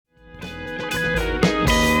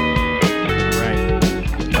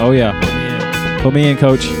Oh, yeah. Put me in,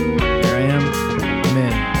 coach. Here I am. I'm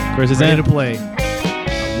in. Chris is ready in. to play.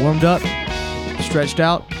 I'm warmed up, stretched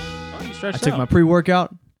out. Oh, you stretched I took my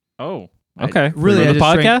pre-workout. Oh, okay. I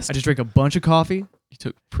podcast? just drank a bunch of coffee. You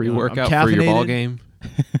took pre-workout I'm for your ball caffeinated. game?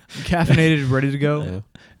 I'm caffeinated, ready to go. Yeah.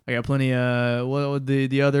 I got plenty. What would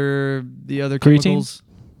the other Creatine? chemicals?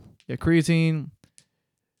 Yeah, creatine.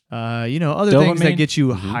 Other things that Dopamine? get you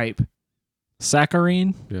Mhm. hype.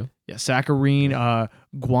 Saccharine? Yeah, saccharine,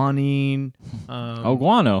 guanine.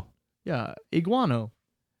 Guano. Yeah, iguano.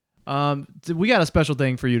 We got a special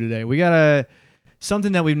thing for you today. We got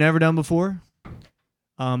something that we've never done before,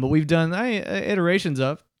 but we've done iterations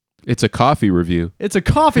of. It's a coffee review. It's a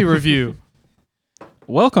coffee review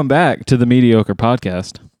Welcome back to the Mediocre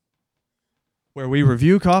podcast, where we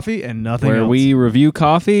review coffee and nothing where else. we review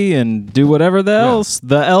coffee and do whatever the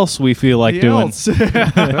else we feel like The doing. else.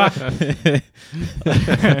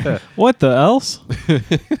 What the else?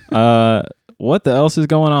 What the else is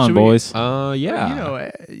going on, Should we- boys?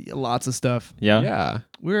 Yeah. Lots of stuff. Yeah. Yeah.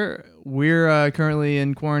 We're currently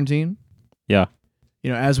in quarantine. Yeah.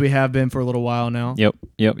 As we have been for a little while now. Yep.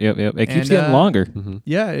 It keeps And, getting longer. Mm-hmm.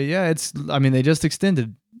 Yeah. It's. I mean, they just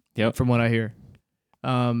extended. Yep. From what I hear.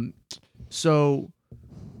 So.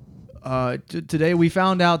 Today we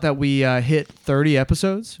found out that we hit 30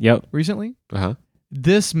 episodes. Yep. Recently. Uh-huh.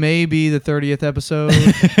 This may be the 30th episode,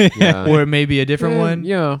 Yeah. or it may be a different one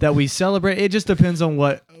Yeah. that we celebrate. It just depends on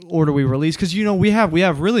what order we release, because we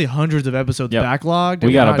have really hundreds of episodes Yep. backlogged. We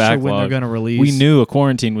and got we're a not sure when backlog. they're going to release. We knew a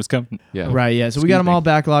quarantine was coming. Yeah. Right, yeah. So we got them all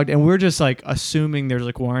backlogged, and we're just like assuming there's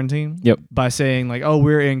a quarantine. Yep. By saying like, oh,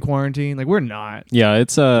 we're in quarantine. Like, we're not. Yeah,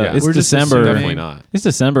 it's Yeah. it's We're just December. assuming- Definitely not. It's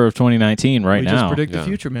December of 2019 right we now. just predict the Yeah.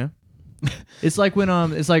 future, man. It's like when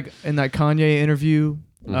it's like in that Kanye interview,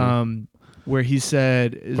 Mhm. where he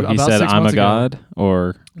said Where he about said, 6 "I'm a months ago- god,"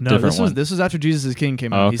 or No, different one. this was after Jesus is King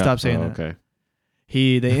came out. Oh, He okay. stopped saying that. Okay.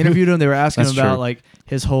 They interviewed him. They were asking him That's about true. like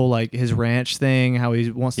his whole like his ranch thing, how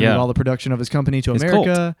he wants to Yeah. move all the production of his company to His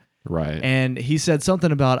America. Right. And he said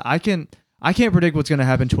something about I can't predict what's going to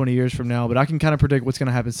happen 20 years from now, but I can kind of predict what's going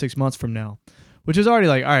to happen 6 months from now, which is already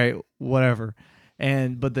like, all right, whatever.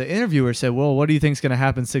 But the interviewer said, well, what do you think is going to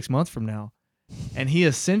happen 6 months from now? And he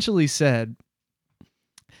essentially said,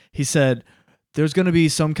 there's going to be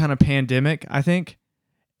some kind of pandemic, I think,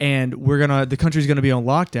 and the country's going to be on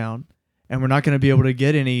lockdown, and we're not going to be able to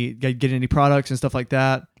get any products and stuff like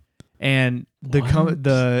that. And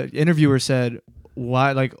the interviewer said,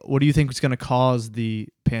 why? Like, what do you think is going to cause the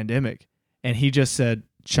pandemic? And he just said,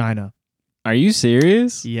 China. Are you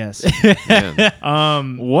serious? Yes.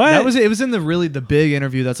 Man. What? It was in the big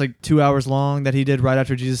interview that's like 2 hours long that he did right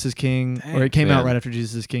after Jesus is King, or it came out man. right after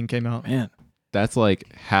Jesus is King came out. Man. That's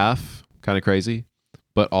like half kind of crazy,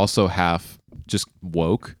 but also half just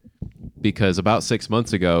woke, because about 6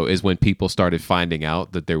 months ago is when people started finding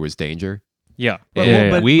out that there was danger. Yeah. But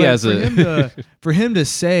For him to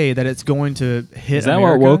say that it's going to hit Is that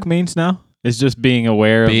America, what woke means now? It's just being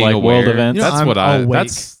aware Being of like aware. world events. You know, That's I'm what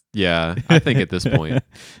awake. yeah, I think at this point.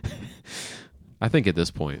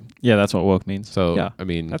 Yeah, that's what woke means. So, yeah, I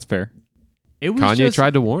mean, that's fair. It was Kanye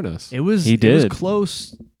tried to warn us. It was He It was did.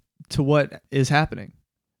 close to what is happening.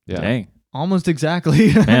 Yeah. Dang. Almost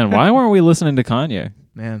exactly. Man, why weren't we listening to Kanye?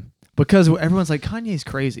 Man, because everyone's like, Kanye's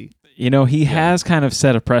crazy. You know, he has kind of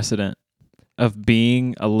set a precedent of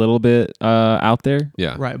being a little bit out there.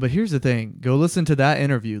 Yeah. Right, but here's the thing. Go listen to that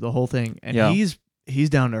interview, the whole thing, and Yeah. he's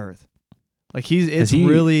down to earth. Like he's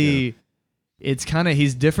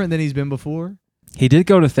different than he's been before. He did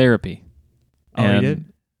go to therapy. Oh, he did?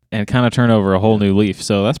 And kind of turn over a whole new leaf.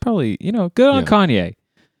 So that's probably, good on Yeah. Kanye.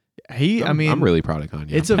 I'm really proud of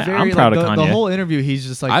Kanye. It's a very I'm proud like, of the Kanye. whole interview. He's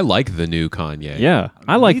just like, I like the new Kanye. Yeah.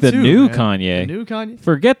 I like Me the too, new man. Kanye. The new Kanye.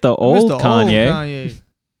 Forget the I miss old the Kanye. Old Kanye.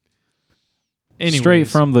 Anyways, Straight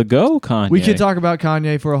from the go Kanye. we could talk about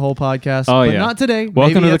Kanye for a whole podcast. Oh, but yeah. not today.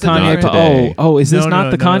 Welcome Maybe to the at Kanye Not today. Oh, is this No, not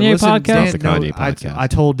no, the no, Kanye listen, podcast? Dan, It's the Kanye I podcast.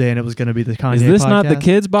 told Dan it was going to be the Kanye. Is this not the podcast.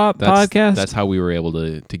 Kids Bop podcast? That's how we were able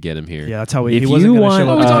to get him here. Yeah, that's how If he wasn't you going to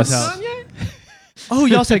show want up. us- to his house. Oh,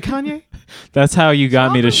 y'all said Kanye? That's how you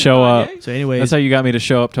got me to show up. So anyways, That's how you got me to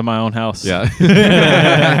show up to my own house. Yeah.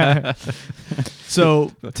 so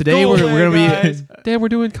today we're going to be Damn, we're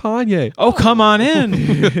doing Kanye. Oh, come on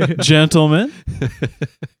in, gentlemen.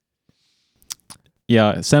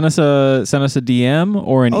 Yeah, send us a DM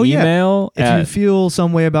or an Oh, yeah. email if you feel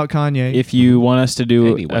some way about Kanye. if you want us to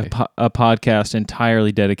do Anyway. a podcast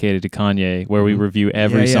entirely dedicated to Kanye, where we review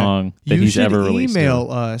every Yeah. song that you he's should ever released. email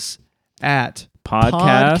us at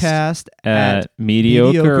Podcast at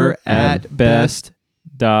mediocre at best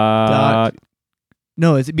dot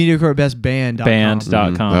No, it's mediocre@bestband.com.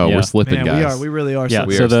 Band.com. Oh, yeah. we're slipping, Man, guys. we really are. Yeah,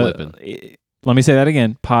 We so are slipping. Let me say that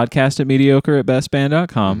again. Podcast at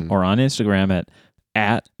mediocre@bestband.com Mhm. or on Instagram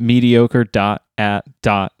at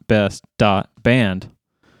mediocre.at.best.band.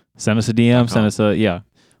 Send us a DM. Send us a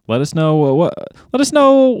Let us know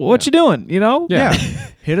what you're doing. You know. Yeah.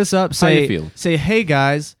 Hit us up. How you feel? Say, hey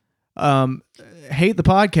guys, hate the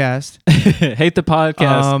podcast, Hate the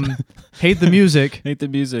podcast. hate the music, Hate the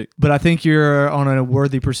music. but I think you're on a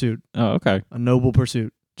worthy pursuit, Oh, okay. a noble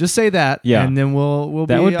pursuit. Just say that, Yeah. and then we'll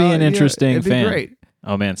That be, would be an interesting it'd be fan. great.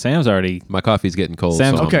 Oh man, Sam's already. My coffee's getting cold.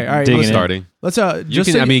 Sam's so okay. All right, digging I'm in. starting. Let's You just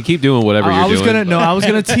can. say, I mean, keep doing whatever I you're was doing. I was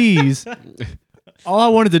gonna tease. All I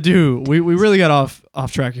wanted to do, we really got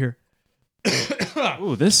off track here.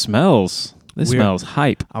 Ooh, this smells. This Weird. smells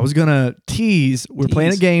hype. I was gonna tease. We're playing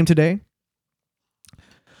a Tease. game today,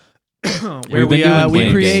 where We've been doing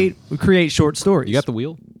we games. create short stories. You got the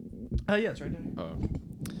wheel? yeah, it's right there.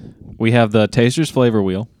 We have the Taster's flavor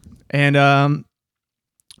wheel. And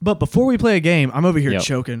but before we play a game, I'm over here Yep.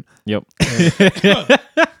 choking. Yep.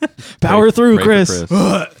 Power through, Pray for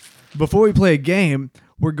Chris. Before we play a game,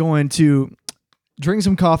 we're going to drink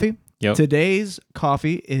some coffee. Yep. Today's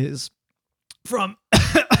coffee is from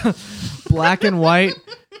Black and White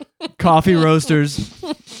Coffee Roasters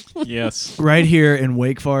Yes. right here in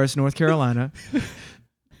Wake Forest, North Carolina.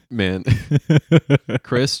 Man,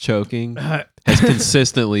 Chris choking has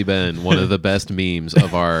consistently been one of the best memes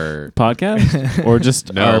of our Podcast or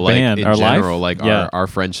just our like band, in our general, life. like Yeah. our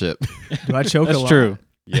friendship. Do I choke a That's lot? true.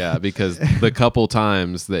 Yeah, because the couple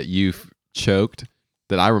times that you've choked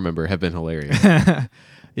that I remember have been hilarious.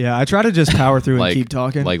 Yeah, I try to just power through and Like- keep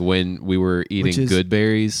talking. Like when we were eating is- good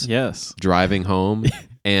berries, Yes. driving home,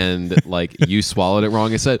 and like you swallowed it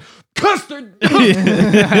wrong and said custard.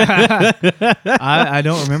 I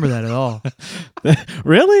don't remember that at all.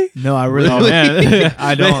 Really? No, I really Oh don't. man.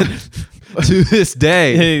 I don't. To this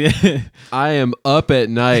day, I am up at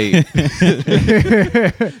night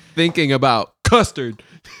thinking about custard.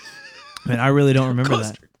 Man, I really don't remember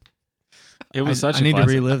that. It was I such a need to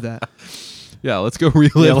classic. relive that. Yeah, let's go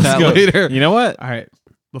relive Yeah, let's that go. later. You know what? All right.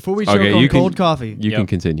 Before we choke Okay, on you can- cold coffee, You Yep. can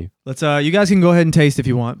continue. let's you guys can go ahead and taste if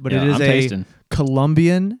you want, but Yeah, it is I'm a tasting.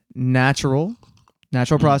 Colombian natural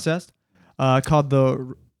processed called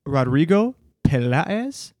the Rodrigo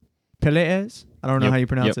Pelaez. Pelaez. I don't know Yep, how you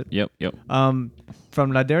pronounce yep, it. Yep. Yep.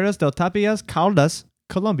 From Laderas del Tapias, Caldas,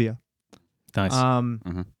 Colombia. Nice.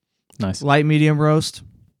 Nice. Light medium roasted,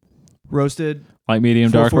 Light,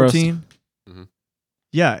 medium, dark roast. 414. Mhm.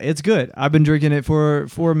 Yeah, it's good. I've been drinking it for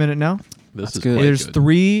a minute now. This That's is good. quite There's good.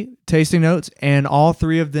 3 tasting notes, and all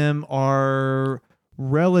 3 of them are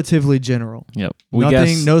relatively general. Yep. We Nothing,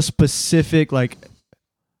 guess. no specific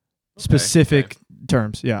specific okay.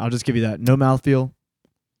 terms. Yeah, I'll just give you that. No mouthfeel.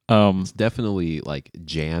 It's definitely like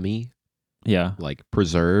jammy, Yeah. like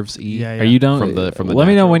preserves. Yeah, yeah. Are you done? From the Let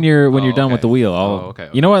me know when natural? you're done with okay. the wheel. Okay.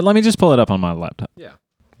 You know what? Let me just pull it up on my laptop. Yeah.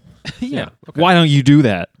 Yeah. Okay. Why don't you do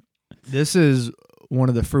that? This is one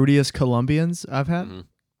of the fruitiest Colombians I've had. Mhm.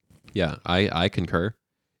 Yeah, I concur.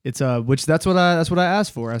 It's which that's what I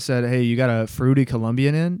asked for. I said, "Hey, you got a fruity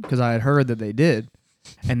Colombian in?" Because I had heard that they did,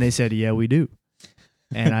 and they said, "Yeah, we do."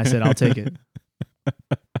 And I said, "I'll take it."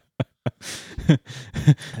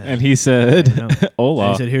 And he said, No. And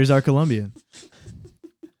 "Hola," he said, "Here's our Colombian."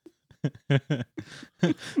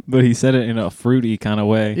 but he said it in a fruity kind of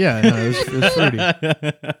way. Yeah, no, it was fruity.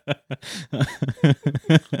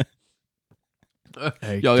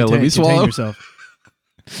 Hey, Y'all gotta let me contain swallow. yourself.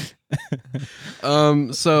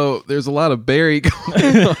 So there's a lot of berry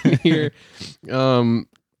going on here.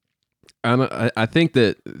 I think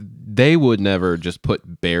that they would never just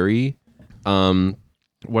put berry.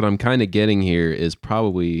 What I'm kind of getting here is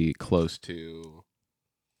probably close to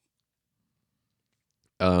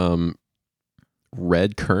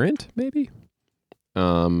red currant, maybe.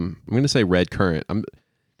 I'm gonna say red currant. I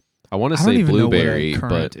want to I don't say even know blueberry, what a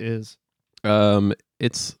currant but is.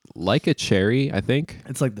 it's like a cherry, I think.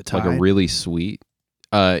 It's like the It's like tide. a really sweet.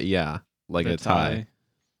 Yeah, like The a tie.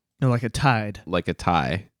 No, like a tide. Like a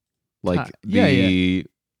tie. Like Tie. Yeah,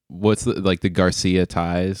 what's the like the Garcia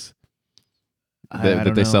ties I that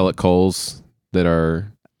don't they know. sell at Kohl's that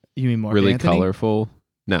are You mean Mark really Anthony? colorful?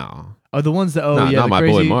 No. Oh, the ones that. Oh, not yeah, not the my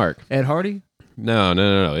crazy boy Mark. Ed Hardy.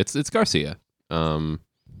 No. It's Garcia. I'm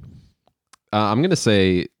gonna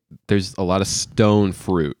say there's a lot of stone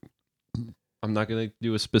fruit. I'm not gonna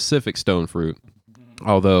do a specific stone fruit,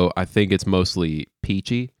 although I think it's mostly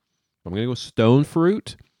peachy. I'm gonna go stone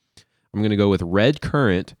fruit. I'm gonna go with red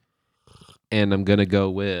currant, and I'm gonna go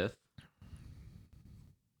with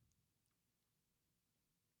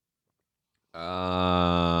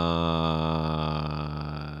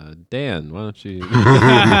Dan, why don't you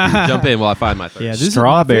jump in while I find my third? Yeah, this is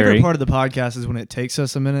Strawberry. my favorite part of the podcast is when it takes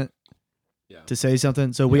us a minute to say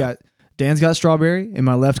something. So we got Dan's got strawberry in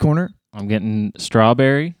my left corner. I'm getting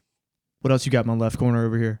strawberry. What else you got in my left corner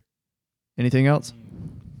over here? Anything else?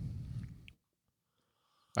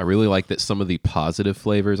 I really like that some of the positive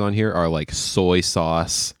flavors on here are like soy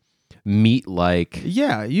sauce, meat-like,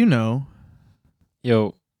 Yeah, you know.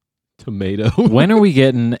 Yo, tomato. when are we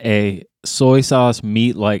getting a soy sauce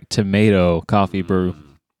meat like tomato coffee brew?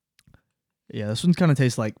 Yeah, this one kind of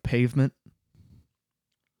tastes like pavement.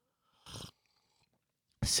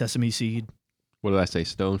 Sesame seed. What did I say?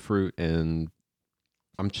 Stone fruit, and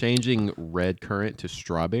I'm changing red currant to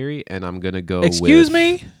strawberry, and I'm gonna go. Excuse with,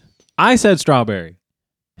 me? I said strawberry.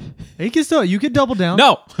 You could double down.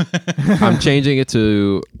 No. I'm changing it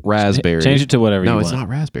to raspberry. Change it to whatever you No, want. it's not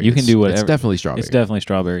raspberry. You can do whatever. It's definitely strawberry. It's definitely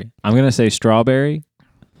strawberry. I'm going to say strawberry.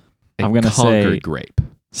 And I'm gonna Concord say- grape.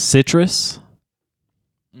 Citrus.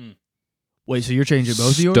 Wait, so you're changing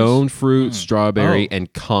both of yours? Stone fruit, Mm. strawberry, Oh.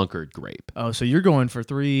 and Concord grape. Oh, so you're going for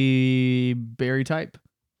 3 berry type?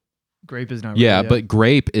 Grape is not. Yeah, really but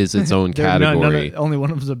grape is its own category, only one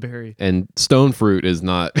of them's a berry. and stone fruit is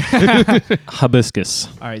not. Hibiscus.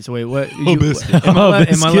 All right, so wait, what? Hibiscus. In my left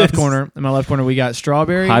Hibiscus. corner, we got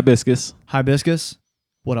strawberry, Hibiscus. hibiscus.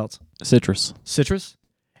 What else? Citrus. Citrus.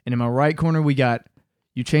 And in my right corner, we got.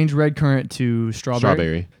 You changed red currant to strawberry.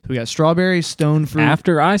 Strawberry. So we got strawberry, stone fruit.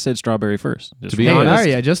 After I said strawberry first. To be Hey, honest, all right,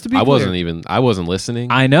 yeah, just to be I clear. I wasn't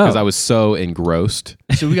listening. I know. because I was so engrossed.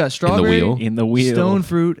 So we got strawberry, wheel. In the wheel. stone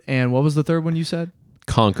fruit, and what was the third one you said?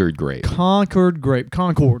 Concord grape. Concord grape.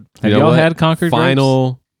 Concord. Have You know y'all what? had Concord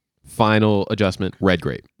Final adjustment. Red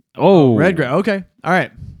grape. grapes? Oh. Red grape. Okay. All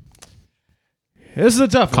right. This is a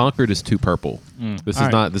tough one. Concord is too purple. Mm. This All is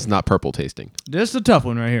right. not. This is not purple tasting. This is a tough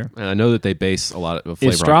one right here. And I know that they base a lot of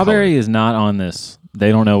flavor If strawberry is not on this,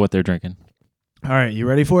 they don't know what they're drinking. All right, you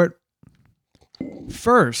ready for it?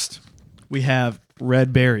 First, we have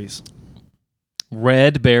red berries.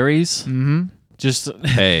 Red berries. Mm-hmm. Just on color.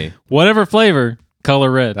 Hey, whatever flavor,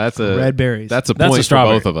 color red. that's a Red berries. That's a That's point a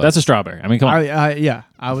strawberry. for both of us. That's a strawberry. I mean, come on. Yeah,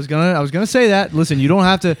 I was gonna say that. Listen, you don't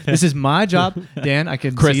have to. This is my job, Dan. I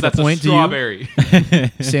can Chris, see the that's a point to strawberry. you.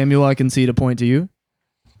 Samuel, I can see the point to you.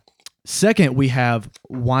 Second, we have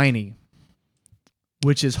whiny,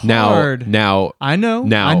 which is hard. Now, I know.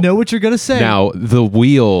 now- I know what you're gonna say. now, the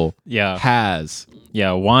wheel Yeah. has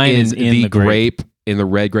Yeah. Wine in is in the grape. grape in the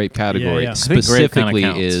red grape category yeah. I think grape kinda specifically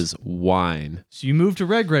counts. is wine. So you moved to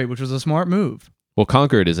red grape, which was a smart move. Well,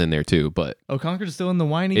 Concord is in there too, but Oh, Concord is still in the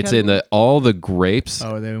whiny. it's in category? all the grapes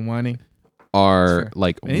Oh, are they in whiny? are fair.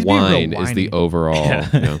 like Man, he's being real wine is whiny. the overall. Yeah.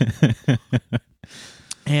 You know.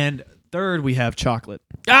 And third, we have chocolate,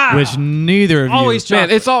 Ah! which neither of Always you. chocolate.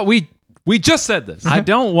 Man, it's all we just said this. I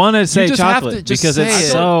don't want to say just have chocolate to just because it's say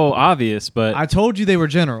it. so obvious, but I told you they were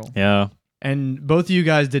general, yeah. and both of you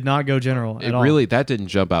guys did not go general It at all. really that didn't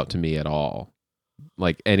jump out to me at all.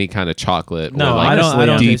 Like any kind of chocolate No, or like I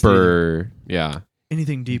don't taste deeper, yeah,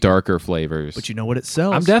 anything deep. darker flavors. But you know what it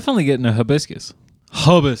sells? I'm definitely getting a hibiscus.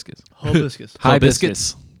 Hibiscus. hibiscus.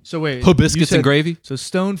 Hibiscus. So wait, you Hibiscus said- and gravy. So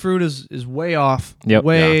stone fruit is way off. Yep.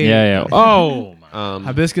 Way. Yeah. Oh.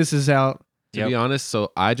 Hibiscus is out. To be honest,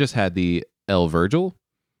 so I just had the El Virgil,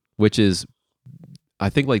 which is I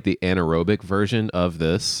think like the anaerobic version of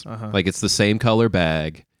this. Uh-huh. Like it's the same color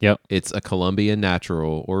bag. Yep. It's a Colombian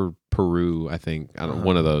natural or Peru, I think. I don't Uh-huh.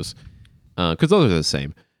 one of those. Because those are the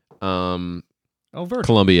same. Virgil.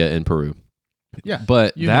 Colombia and Peru. Yeah.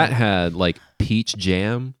 But you that know. had like peach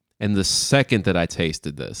jam. And the second that I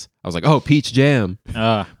tasted this, I was like, oh, peach jam.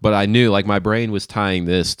 But I knew like my brain was tying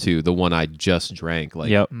this to the one I just drank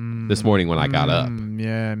like Yep. this morning when I got up,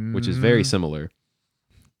 Yeah. which is very similar.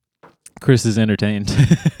 Chris is entertained.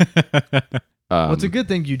 Well, it's a good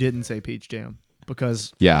thing you didn't say peach jam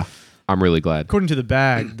because Yeah, I'm really glad. according to the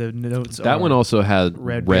bag, the notes That are, one also had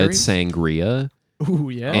red red berries? sangria Ooh,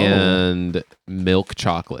 yeah. and milk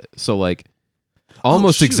chocolate. So like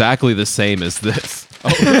almost shoot. exactly the same as this.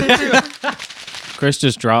 Chris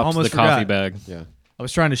just dropped Almost the coffee forgot. bag. Yeah. I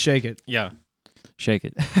was trying to shake it. Yeah. Shake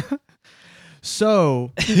it.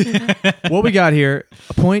 So, what we got here?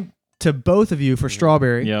 A point to both of you for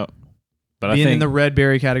strawberry Yep. But being I think in the red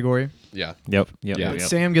berry category. Yeah. Yep. Yeah.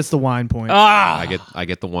 Sam gets the wine point. Ah. I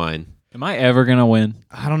get the wine. Am I ever gonna win?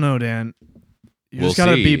 I don't know, Dan. You We'll just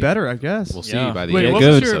gotta see. be better, I guess. We'll Yeah. see by the Wait, end what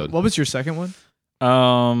of the was, episode. what was your second one?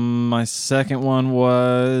 My second one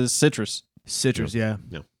was citrus. Citrus, yeah.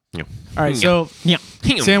 No. All right, so Yeah.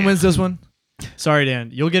 Sam wins this one. Sorry, Dan.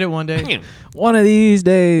 You'll get it one day. One of these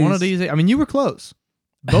days. One of these. I mean, you were close.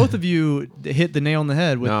 Both of you hit the nail on the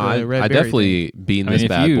head with No, the red I berry definitely beat I mean, this if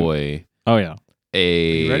bad you- boy. Oh yeah.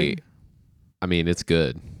 a. ready? I mean, it's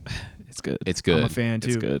good. It's good. It's good. I'm a fan too.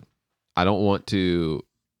 It's good. I don't want to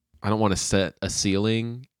set a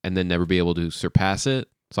ceiling and then never be able to surpass it.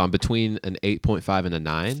 So I'm between an 8.5 and a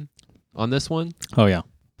 9 on this one. Oh yeah.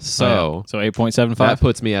 So So 8.75. that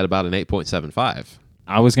puts me at about an 8.75.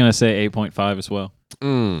 I was gonna say 8.5 as well.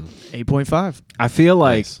 8.5. I feel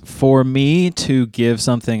like Nice. for me to give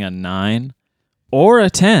something a 9 or a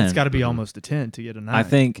 10, It's got to be almost a 10 to get a 9. I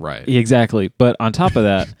think Right. exactly. But on top of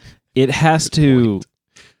that, it has to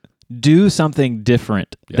do something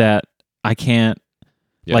different that I can't.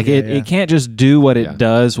 Yeah. Like Yeah, it can't just do what it Yeah.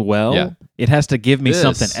 does well. Yeah. It has to give me This-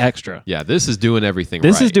 something extra. Yeah, this is doing everything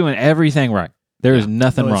This right. is doing everything right. There is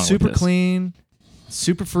nothing So wrong it's super with this. clean,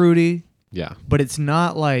 super fruity, Yeah. but it's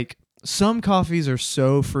not like some coffees are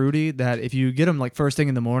so fruity that if you get them like first thing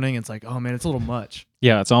in the morning, it's like, oh man, it's a little much.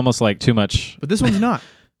 Yeah, it's almost like too much But this one's not.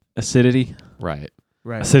 Right.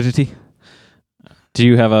 Right. acidity. Do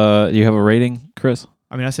you have a rating, Chris?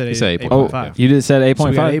 I mean, I said You say 8.5. You did said So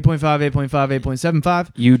we got 8.5. 8.5, 8.5,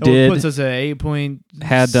 8.75. You That did puts us at 8.6.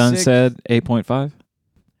 had done said 8.5.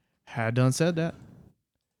 Had done said that.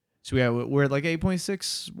 So we're at like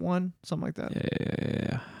 8.61, something like that.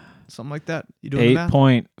 Yeah. Something like that. You doing the math?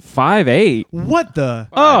 8.58. What the?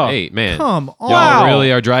 Oh. 8, man. Come on. Y'all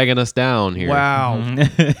really are dragging us down here. Wow.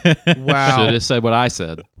 Mm-hmm. Wow. Should have said what I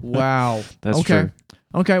said. Wow. That's okay. true.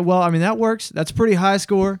 Okay. Well, I mean, that works. That's a pretty high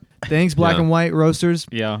score. Thanks, Black Yeah. and White Roasters.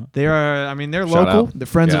 Yeah. They are, I mean, they're Shout local. out. They're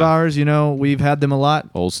friends of Yeah. ours. You know, we've had them a lot.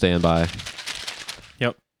 Old standby.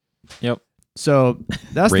 Yep. So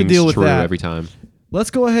that's Rings the deal with true that. every time. Let's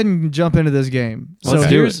go ahead and jump into this game. So Let's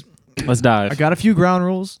do here's, Let's dive. I got a few ground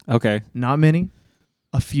rules. Okay. Not many.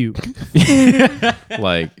 A few.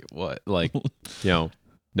 Like what? Like,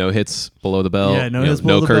 no hits below the belt. Yeah, no you know, hits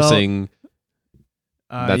below no the belt. cursing.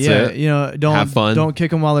 That's yeah, it? You know, Have fun. Don't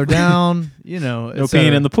kick them while they're down. You know, No et cetera.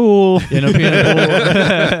 peeing in the pool. Yeah, no peeing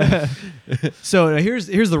in the pool. So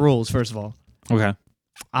here's the rules. First of all, Okay.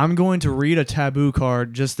 I'm going to read a taboo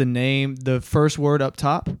card, just the name, the first word up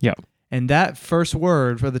top. Yep. And that first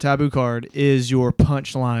word for the taboo card is your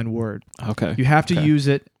punchline word. Okay. You have to Okay. use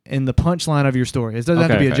it in the punchline of your story. It doesn't have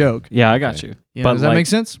to Okay, be a okay. joke. Yeah, I got you. You know, But does that like- make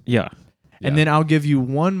sense? Yeah. And then I'll give you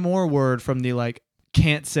one more word from the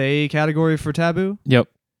can't say category for taboo Yep.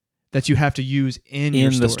 that you have to use in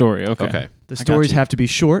your In the story. Okay. Okay. The I got stories you. have to be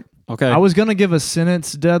short. Okay. I was gonna give a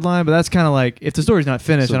sentence deadline, but that's kind of like if the story's not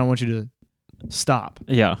finished, So- I don't want you to stop.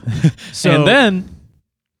 Yeah. So and then.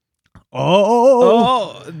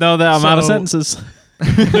 No, I'm out of So- sentences.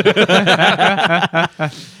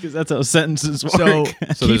 Because that's how sentences work. so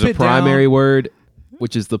So there's keep a it primary down. word,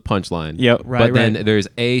 which is the punchline. Yep. Right, But then right. there's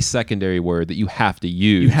a secondary word that you have to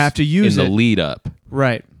use. You have to use in it. the lead up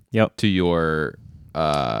Right. Yep. to your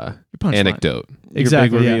Your punchline. anecdote.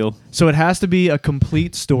 Exactly. Your big yeah. reveal. So it has to be a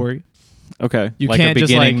complete story. Okay. You like can't a just,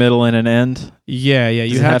 beginning, like- middle, and an end. Yeah, yeah.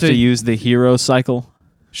 Does You it have to use the hero cycle.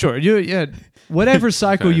 Sure. Whatever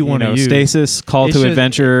cycle Okay. you want to use. Stasis, call It to should-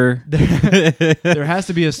 adventure. There has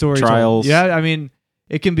to be a story. Trials. Told. Yeah, I mean,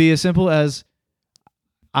 it can be as simple as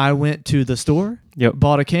I went to the store, Yep.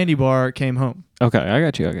 bought a candy bar, came home. Okay, I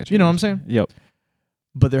got you. You know what I'm saying? Yep.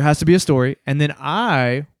 But there has to be a story, and then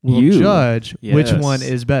I will You. judge which Yes. one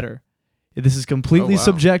is better. This is completely Oh, wow.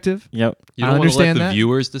 subjective. Yep. You I don't want to let understand the that.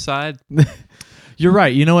 viewers decide? You're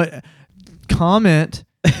right. You know what? Comment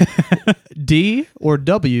D or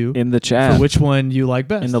W In the chat. for which one you like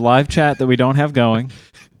best. In the live chat that we don't have going.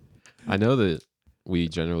 I know that we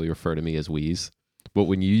generally refer to me as Wheeze, but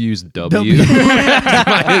when you use W. W, as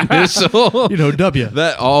my initial, you know, W.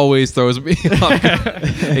 that always throws me off.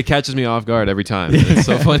 It catches me off guard every time. It's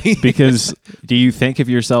so funny. Because do you think of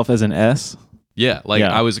yourself as an S? Yeah, like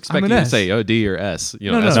Yeah. I was expecting an you to S. say D or S. You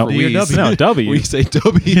know, No, S no, for D or Wheeze. W. No, W. We say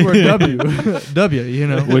W. Or W. W, you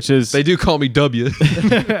know. Which is They do call me W.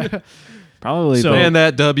 probably So- the, Man,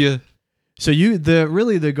 that W. So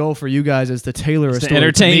the goal for you guys is to tailor a to story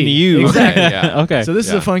entertain to me. you. Exactly. Okay, yeah. Okay. So this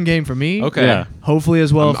is Yeah. a fun game for me. Okay. Yeah. Hopefully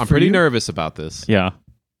as well. I'm for pretty you. nervous about this. Yeah.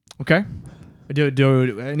 Okay.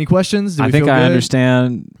 Do any questions? Do we I think feel I good?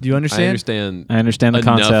 understand. Do you I understand? understand the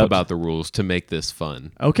enough concept. about the rules to make this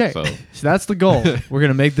fun. Okay. So So that's the goal. We're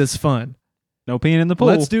gonna make this fun. No peeing in the pool.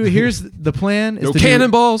 Let's do. Here's the plan. Is no to do-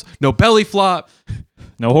 cannonballs, no belly flop,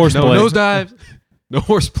 No horseplay. no nose dive, no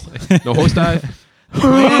horse play, no horse dive,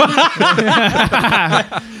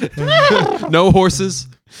 no horses.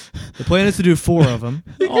 The plan is to do 4 of them.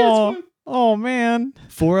 Oh man.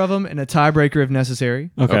 4 of them and a tiebreaker if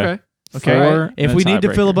necessary. Okay. Okay. Four If and we a need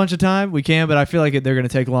to fill a tiebreaker. bunch of time, we can. But I feel like they're going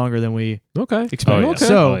to take longer than we Okay. expect. Oh, yeah. Okay.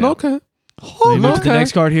 So Okay. we move to the Okay.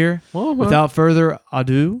 next card here. Well, Without further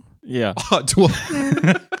ado, Yeah. do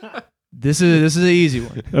I- This is an easy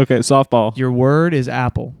one. Okay, softball. Your word is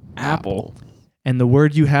apple, Apple. and the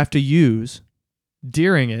word you have to use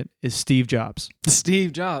during it is Steve Jobs.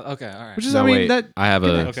 Steve Jobs. Okay, all right. Which is, Now, I mean, wait, that. I have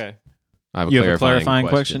a Okay. I have a clarifying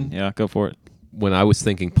question? Yeah, go for it. When I was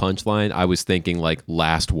thinking punchline, I was thinking like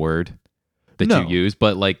last word that No. you use,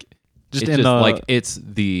 but like Just it's in just the like it's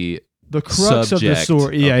the The crux of the subject.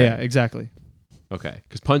 story. Yeah, Okay. yeah, exactly. okay,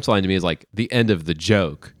 because punchline to me is like the end of the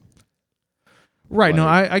joke, Right. No,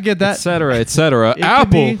 Like, I get that. et cetera. It could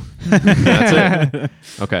Apple. be- That's it.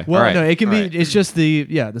 Okay. Well, all right. no, it can all be. right. It's just the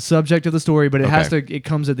subject of the story, but it has to. Okay. It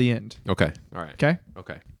comes at the end. Okay. All right. Okay.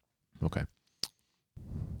 Okay. Okay.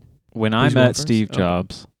 When I Who's going met first? Steve Okay.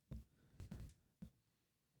 Jobs,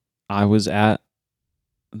 I was at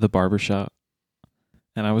the barbershop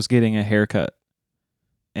and I was getting a haircut.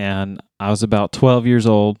 And I was about 12 years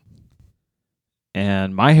old.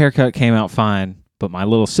 And my haircut came out fine, but my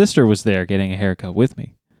little sister was there getting a haircut with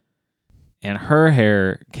me. And her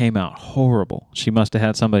hair came out horrible. She must have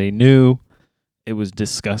had somebody new. It was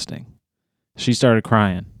disgusting. She started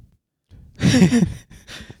crying.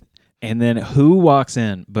 And then who walks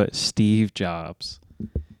in but Steve Jobs?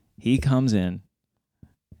 He comes in.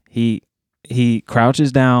 He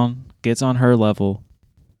crouches down, gets on her level,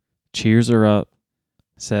 cheers her up,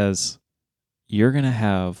 says, "You're going to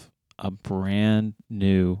have a brand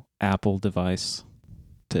new Apple device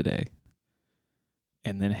today."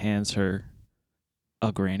 And then hands her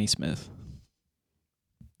a Granny Smith.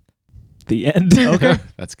 The end. Okay.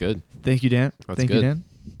 That's good. Thank you, Dan. That's Thank you, good. Dan.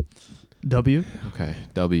 W. Okay.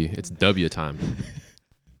 W. It's W time.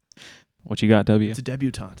 What you got, W? It's a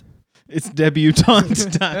debutante. It's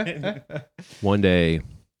debutante time. One day,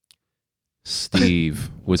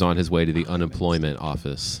 Steve was on his way to the unemployment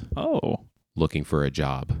office Oh. looking for a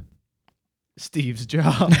job. Steve's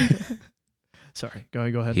job. Sorry. Go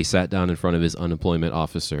ahead. He sat down in front of his unemployment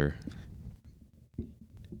officer,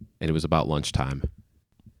 and it was about lunchtime.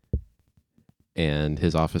 And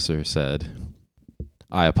his officer said,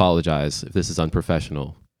 "I apologize if this is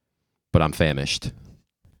unprofessional, but I'm famished.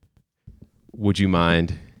 Would you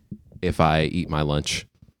mind if I eat my lunch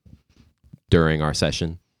during our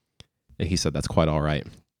session?" And he said, "That's quite all right."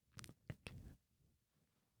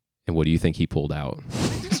 And what do you think he pulled out?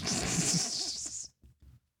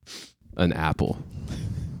 An apple.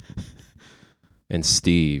 And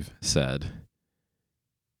Steve said,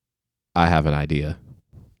 "I have an idea."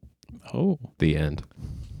 Oh. The end.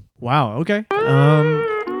 Wow. Okay. All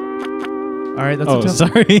right. That's a Oh, tough.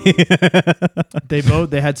 sorry.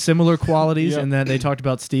 They had similar qualities, Yep. and then they talked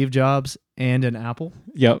about Steve Jobs and an apple,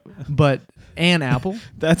 Yep. but an apple.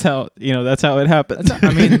 That's how it happened.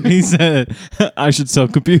 I mean- he said, "I should sell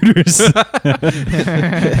computers."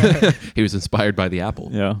 He was inspired by the apple.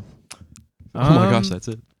 Yeah. Oh my gosh, that's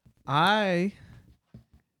it. I'm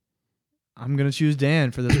gonna choose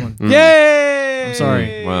Dan for this one. Mm. Yay! I'm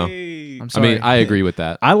sorry. Wow. I'm I sorry. mean, I agree with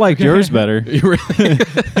that. I liked yours better. You really-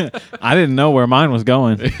 I didn't know where mine was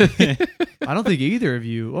going. I don't think either of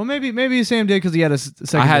you. Well, maybe Sam did because he had a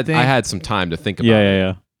second. I to think. had some time to think about Yeah.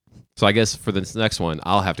 it. So I guess for this next one,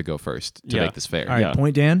 I'll have to go first to Yeah. make this fair. All right, Yeah.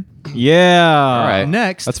 point Dan. Yeah. All right.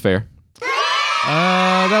 Next, That's fair.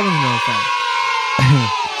 that one's no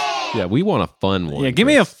fun. Yeah, we want a fun one. Yeah, give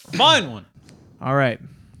me a Chris. fun one. All right,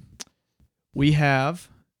 we have.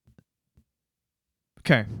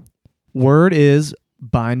 Okay, word is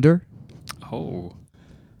binder. Oh.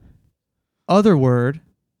 Other word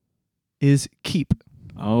is keep,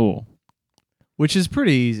 Oh. which is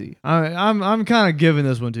pretty easy. I'm kind of giving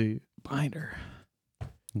this one to you. Binder.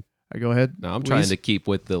 All right, go ahead. No, I'm trying Weez. to keep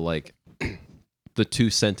with the the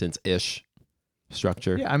 2-sentence ish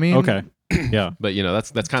structure. Yeah, I mean, Okay. Yeah. But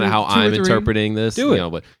that's kind of Two- how two or I'm three. interpreting this. Do it.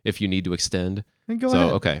 But if you need to extend, Go so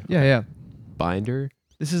ahead. okay, Yeah. binder.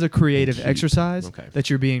 This is a creative Keep. exercise Okay. that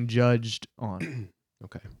you're being judged on.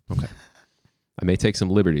 Okay. I may take some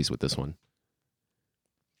liberties with this one.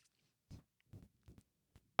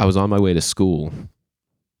 I was on my way to school,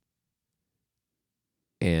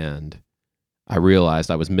 and I realized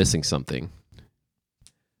I was missing something.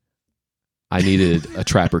 I needed a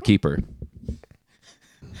trapper keeper.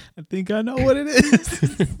 I think I know what it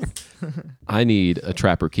is. I need a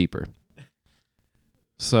trapper keeper.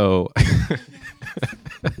 So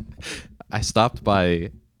I stopped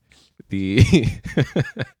by the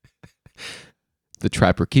the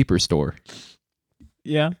trapper keeper store,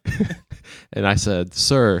 Yeah. and I said,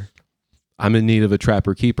 "Sir, I'm in need of a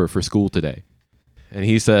trapper keeper for school today." And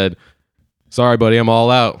he said, "Sorry, buddy, I'm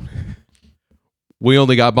all out. We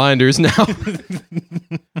only got binders now."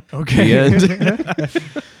 Okay. The end.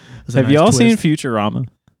 That was a Have nice y'all seen twist. Futurama?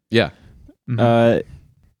 Yeah. Mhm.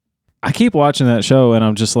 I keep watching that show, and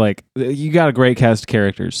I'm just like, you got a great cast of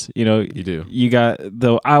characters. You know, You do. You got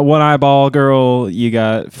the one eyeball girl. You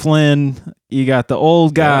got Flynn. You got the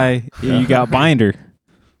old guy. Yeah. You got Binder.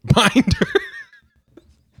 Binder.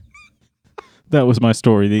 That was my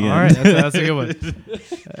story. The All end. right, that's a good one.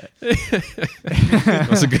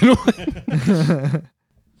 That's a good one.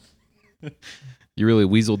 You really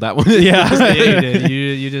weaseled that one. Yeah. Yeah, you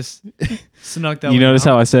did. You just snuck that. You one notice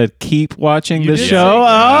out. how I said keep watching You the did show? say-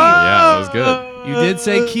 Yeah, that was good. You did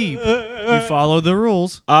say keep. You followed the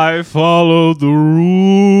rules. I followed the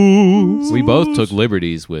rules. We both took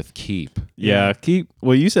liberties with keep. Yeah, keep.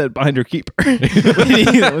 Well, you said Binder Keeper.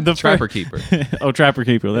 The Trapper keeper. Oh, Trapper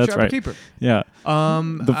Keeper. That's Trapper right. Keeper. Yeah. The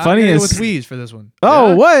funniest- I'm gonna go with Wheeze for this one. Oh,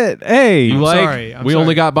 Yeah. what? Hey. You I'm like? sorry, I'm we sorry.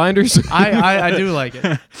 only got binders. I do like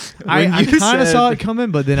it. I you kind of said- saw it coming,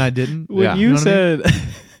 but then I didn't. When Yeah. you know what I mean? said,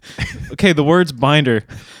 okay, the words binder,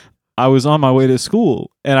 I was on my way to school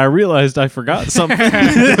and I realized I forgot something.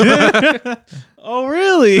 Oh,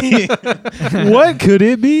 really? What could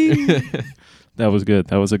it be? That was good.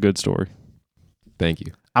 That was a good story. Thank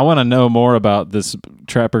you. I want to know more about this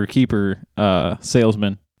Trapper Keeper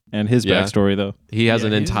salesman and his Yeah. backstory, though. He has Yeah,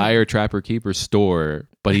 an he's- Trapper Keeper store,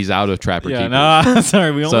 but he's out of Trapper Yeah, Keeper. no,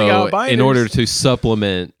 sorry, we only So got binders. in order to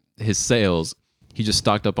supplement his sales, he just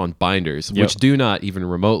stocked up on binders, Yep. which do not even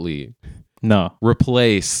remotely No,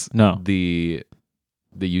 replace no. the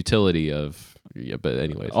utility of. Yeah, but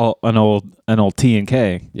anyways, An old T and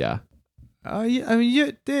K. yeah. Yeah, I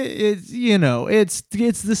mean, it's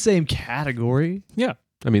the same category.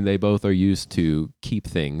 I mean, they both are used to keep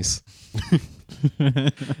things.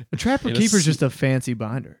 A Trapper In a Keeper's s- just a fancy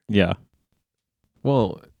binder. Yeah,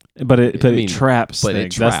 Well, but it I mean, traps but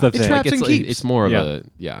things. it That's the traps. thing. traps Like, and keeps. it's more of Yeah. a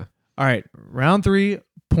yeah. All right, round 3,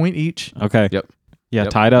 point each. Okay. Yep. Yeah,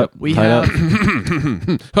 Yep. tied up. We tied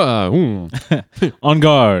have. up. On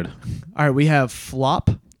guard. All right, we have flop.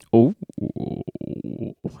 Oh.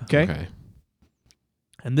 Okay.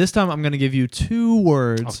 And this time I'm going to give you 2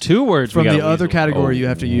 words 2 words from we the gotta other weasel. category you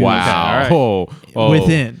have to use. Wow. Okay, all Oh,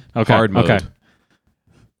 Within Okay. Hard mode. Okay.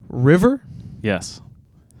 river Yes.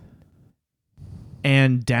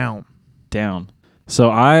 and down. Down. So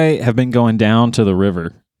I have been going down to the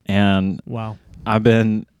river, and Wow. I've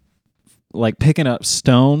been like picking up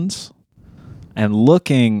stones and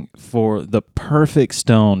looking for the perfect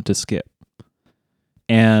stone to skip.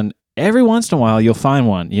 And every once in a while you'll find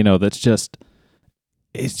one, that's just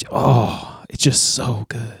it's just so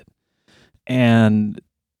good. And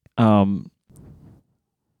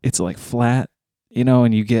it's like flat,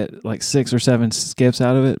 and you get like 6 or 7 skips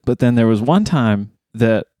out of it. But then there was one time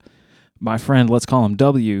that my friend, let's call him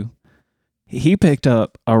W, he picked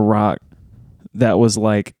up a rock that was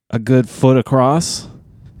like a good foot across.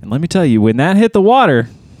 And let me tell you, when that hit the water,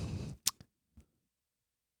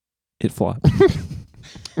 it flopped.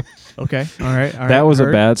 Okay. All right. That was a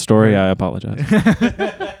heard. bad story. I apologize.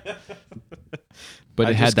 But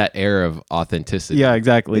I it just- had that air of authenticity. Yeah,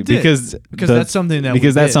 exactly. It did, Because that's something that we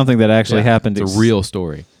that's did. something that actually Yeah. happened. It's a real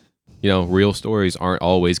story. Real stories aren't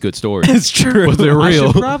always good stories. It's true. But they're I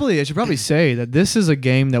real. should probably say that this is a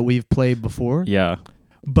game that we've played before, Yeah.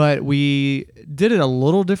 but we did it a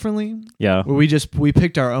little differently. Yeah. Where we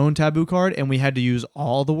picked our own taboo card and we had to use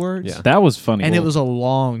all the words. Yeah. That was funny. And it was a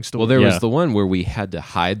long story. Well, there Yeah. was the one where we had to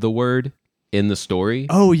hide the word in the story.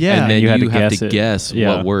 Oh yeah. And then you you, had to have guess to it. guess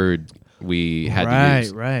Yeah. what word we had to right,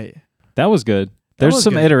 use. right. That was good. There's was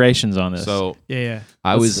some good. iterations on this. So Yeah, yeah.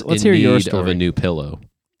 I was let's in hear your need of story. a new pillow.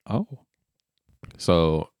 Oh.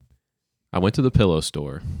 So I went to the pillow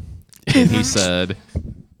store and he said,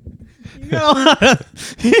 You love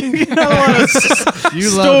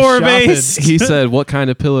Store-based. shopping. he said, "What kind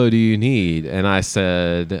of pillow do you need?" And I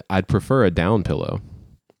said, "I'd prefer a down pillow."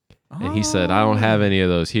 And he said, "I don't have any of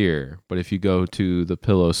those here, but if you go to the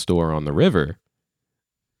pillow store on the river,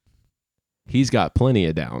 he's got plenty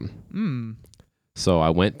of down." Mm. So I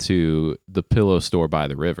went to the pillow store by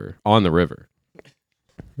the river, on the river.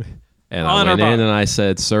 And I On our went in bottom. and I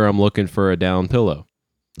said, "Sir, I'm looking for a down pillow."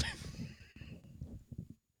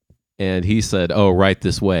 And he said, "Oh, right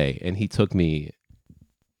this way." And he took me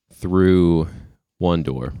through one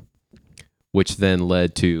door, which then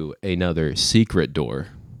led to another secret door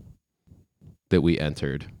that we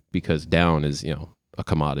entered because down is, a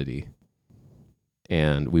commodity.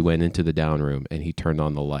 And we went into the down room and he turned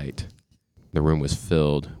on the light. The room was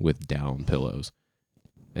filled with down pillows.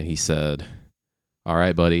 And he said, "All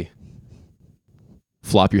right, buddy,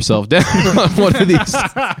 flop yourself down on one of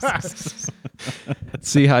these.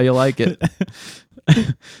 See how you like it."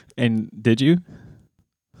 And did you?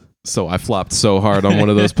 So I flopped so hard on one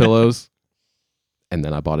of those pillows. And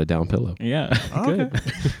then I bought a down pillow. Yeah, Oh, good.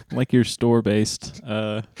 Like your store-based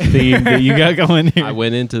theme that you got going here. I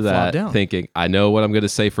went into Flop that down. thinking, I know what I'm going to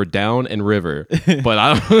say for down and river, but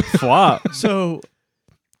I don't. Flop. So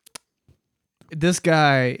this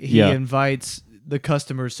guy, he Yeah. invites the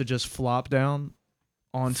customers to just flop down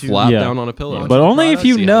onto Flop Yeah. down on a pillow. But only if Products,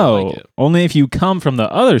 you see how I know. like it. Only if you come from the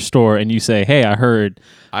other store and you say, "Hey, I heard."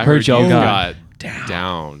 I Heard heard y'all you got got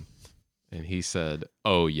down. And he said,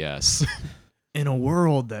 oh, yes. in a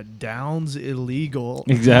world that downs illegal.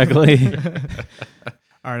 Exactly. All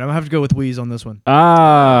right, I'm gonna have to go with Wheeze on this one.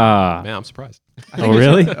 Ah. Man, I'm surprised. I think Oh, you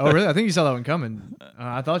really? saw- oh really? I think you saw that one coming.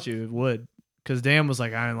 I thought you would, because Dan was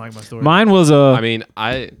like, I didn't like my story. Mine was a I mean,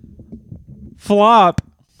 flop.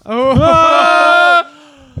 Oh!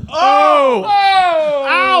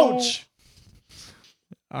 Ouch!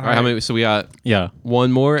 all right, how many? So we got Yeah.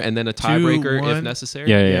 one more and then a tiebreaker if 1. necessary.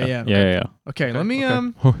 Yeah. Yeah. Okay, let me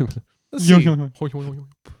Okay. let's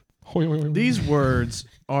see. These words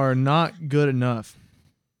are not good enough.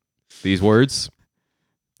 These words,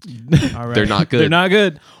 All right. they're not good. They're not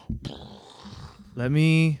good. Let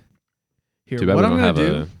me here. Too bad What we I'm don't gonna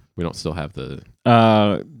have do? we don't still have the.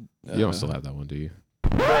 Uh, You don't still have that one, do you?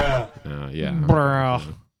 Yeah. Bruh.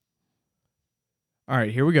 All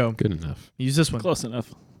right, here we go. Good enough. Use this one. close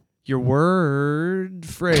enough. Your word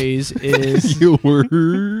phrase is You were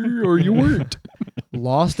or you weren't.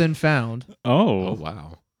 lost and found, Oh Oh.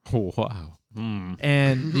 wow. Oh wow. Hmm.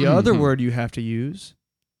 and the other word you have to use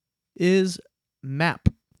is map.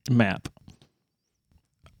 Map.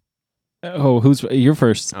 Oh, who's you're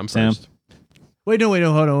first? I'm Sam. first. Wait, no,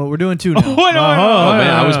 hold on. We're doing two now. Oh, wait, no, Oh man,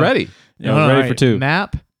 I was ready. Yeah, I was ready for two.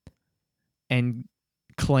 Map and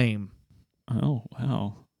claim. Oh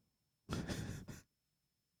wow.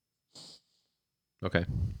 Okay.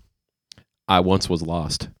 I once was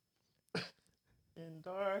lost.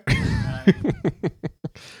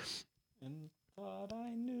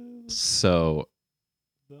 So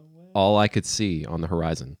all I could see on the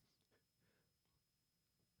horizon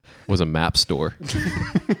was a map store.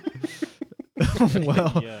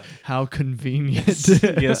 Well, Yeah. how convenient.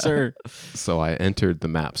 Yes, sir. So I entered the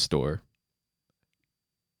map store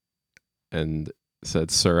and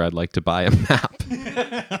said, "Sir, I'd like to buy a map."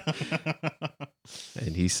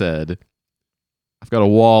 And he said, "I've got a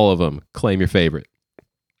wall of them. Claim your favorite."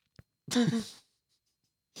 And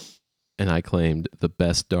I claimed the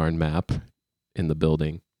best darn map in the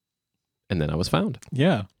building. And then I was found.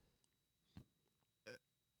 Yeah.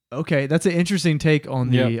 Okay, that's an interesting take on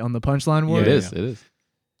the punchline Yeah, word. It is. It is.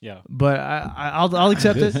 Yeah. But I'll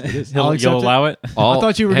accept it. It is. I'll You'll accept it. allow it? All, I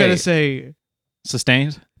thought you were hey, gonna say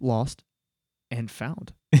Sustained? lost and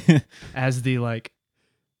found as the like.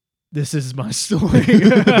 This is my story.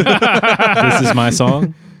 This is my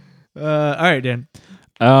song. All right, Dan.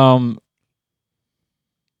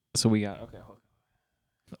 So we got okay.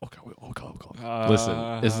 Listen,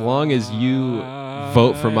 as long as you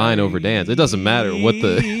vote for mine over Dan's, it doesn't matter what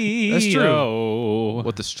the That's true.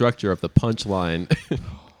 what the structure of the punchline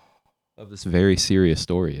of this very serious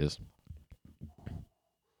story is.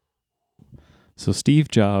 So Steve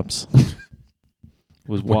Jobs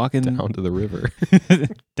was walking Down to the river.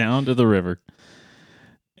 down to the river,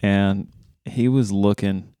 and he was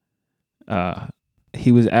looking.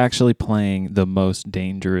 He was actually playing the most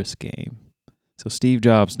dangerous game. So Steve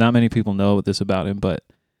Jobs, not many people know this about him, but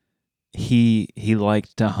he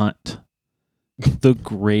liked to hunt the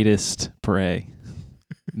greatest prey,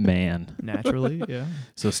 man. Naturally, yeah.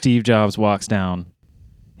 So Steve Jobs walks down.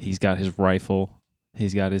 He's got his rifle.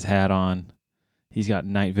 He's got his hat on. He's got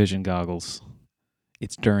night vision goggles.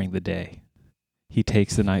 It's during the day. He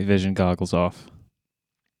takes the night vision goggles off.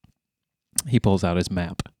 He pulls out his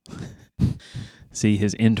map. See,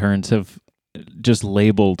 his interns have just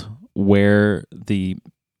labeled where the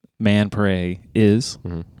man prey is.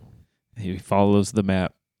 Mhm. He follows the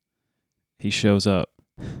map. He shows up,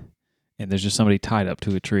 and there's just somebody tied up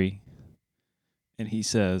to a tree. And he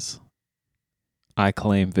says, "I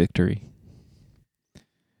claim victory."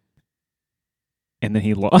 And then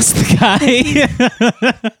he lost the guy.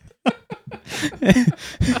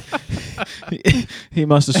 He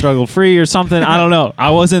must have struggled free or something. I don't know.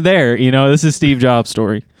 I wasn't there. This is Steve Jobs'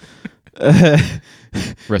 story.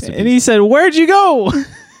 Rest in And peace. he said, "Where'd you go?"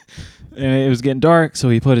 And it was getting dark, so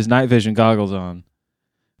he put his night vision goggles on.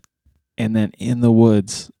 And then in the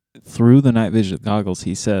woods, through the night vision goggles,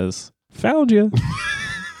 he says, "Found you."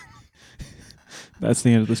 That's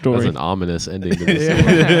the end of the That's story. an ominous ending to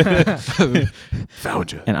this story.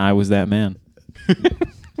 Found you. And I was that man.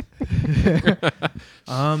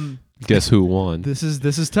 Guess who won? This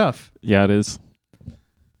is tough. Yeah, it is.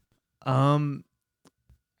 Um,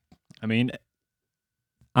 I mean,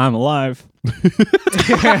 I'm alive.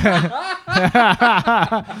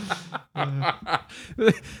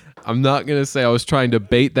 I'm not gonna say I was trying to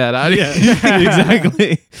bait that out of you.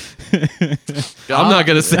 Exactly. I'm not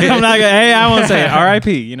gonna say I'm it. not gonna. Hey, I won't say it.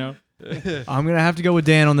 R.I.P. You know. I'm gonna have to go with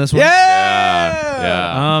Dan on this one.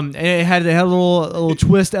 Yeah. And it had a little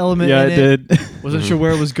twist element. Yeah, in it did. Wasn't sure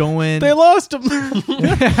where it was going. They lost him.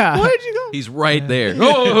 Yeah. Where'd you go? He's right there.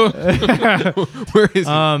 Oh, where is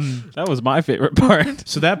he? That was my favorite part.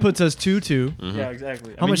 So that puts us 2-2. Yeah,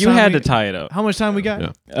 exactly. How much you time had we- to tie it up. How much time we got?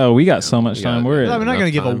 Yeah. Oh, we got so much we time. got- We're We're not Enough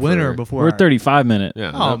gonna give a time winner for- before. we're 35 minutes.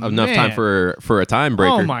 Yeah, Oh, enough time man. for a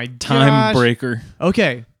tiebreaker. Oh my Time gosh. breaker.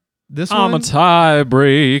 Okay, this I'm a one.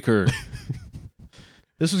 tiebreaker.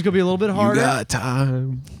 This one's gonna be a little bit harder. You got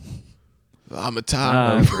time. I'm a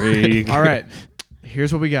time. Tiebreaker. All right,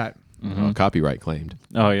 here's what we got. Oh, copyright claimed.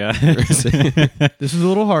 Oh yeah. This is a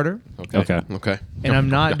little harder, Okay. Okay. and I'm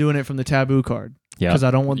not doing it from the taboo card Yeah. because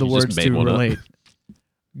I don't want the You just words made to one up. relate.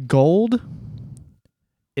 Gold,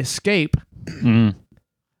 escape, Mm.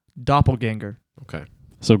 doppelganger. Okay.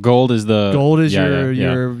 So gold is the Gold is yeah,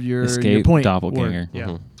 yeah. your Escape, point doppelganger. word. Yeah.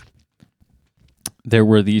 Mhm. There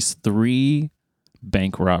were these 3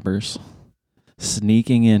 bank robbers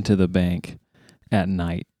sneaking into the bank at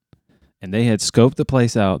night, and they had scoped the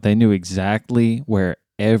place out. They knew exactly where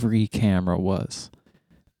every camera was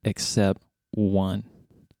except one.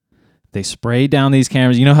 They sprayed down these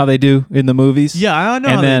cameras. You know how they do in the movies? Yeah, I know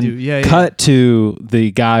And how then they do. Yeah, cut to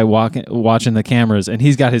the guy watching the cameras, and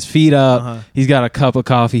he's got his feet up. Uh-huh. He's got a cup of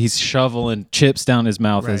coffee. He's shoveling chips down his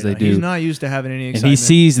mouth as they do. He's not used to having any And excitement. he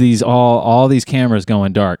sees these all these cameras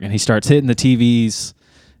going dark, and he starts hitting the TVs,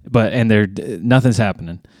 and nothing's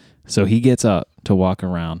happening. So he gets up to walk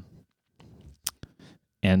around,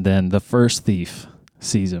 and then the first thief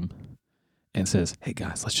sees him and says, "Hey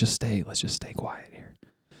guys, let's just stay quiet here.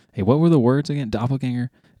 Hey, what were the words again? Doppelganger,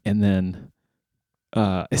 and then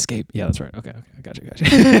escape." Yeah, that's right. Okay, I got you.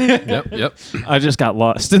 Yep. I just got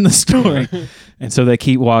lost in the story. And so they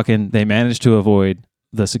keep walking. They manage to avoid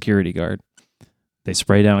the security guard. They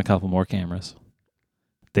spray down a couple more cameras.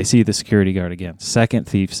 They see the security guard again. Second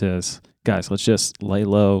thief says, "Guys, let's just lay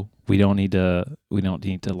low. We don't need to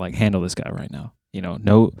like handle this guy right now. You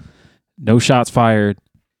know, no shots fired.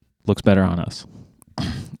 Looks better on us."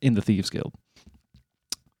 In the Thieves Guild.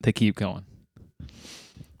 They keep going.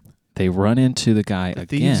 They run into the guy again.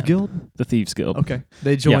 Thieves Guild? The Thieves Guild. Okay.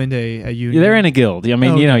 They joined a union. Yeah, they're in a guild. I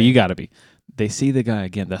mean, Okay. you got to be. They see the guy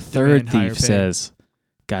again. The third higher thief pay. says,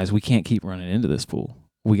 "Guys, we can't keep running into this fool.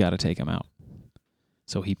 We got to take him out."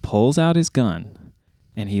 So he pulls out his gun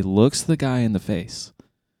and he looks the guy in the face.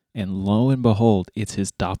 And lo and behold, it's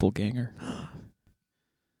his doppelganger.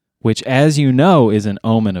 Which, as you know, is an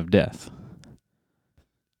omen of death.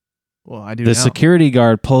 Well, I do The now. security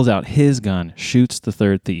guard pulls out his gun, shoots the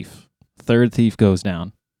third thief. Third thief goes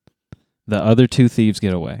down. The other 2 thieves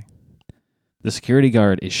get away. The security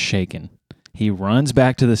guard is shaken. He runs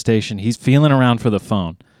back to the station. He's feeling around for the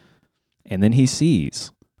phone. And then he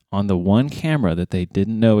sees on the one camera that they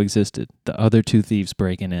didn't know existed, the other 2 thieves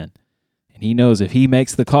breaking in. And he knows if he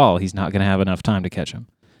makes the call, he's not going to have enough time to catch him.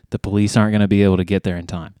 The police aren't going to be able to get there in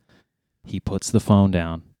time. He puts the phone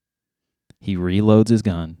down. He reloads his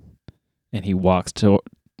gun. And he walks to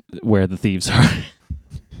where the thieves are.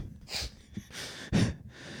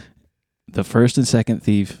 The first and second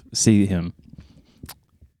thief see him.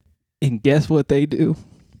 And guess what they do?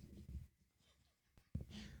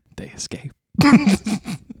 They escape.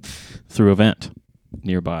 Through a vent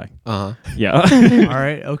nearby. Uh-huh. Yeah. All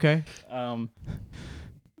right. Okay. And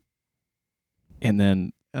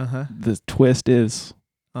then Uh-huh. the twist is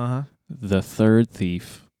Uh-huh. the third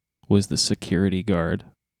thief was the security guard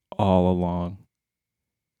all along.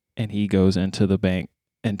 And he goes into the bank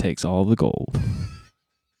and takes all the gold.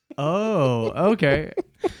 Oh, okay.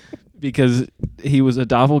 Because he was a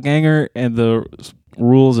doppelganger, and the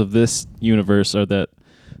rules of this universe are that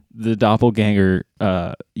the doppelganger,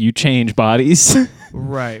 you change bodies.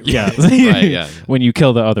 Right. Yeah. Right, yeah. When you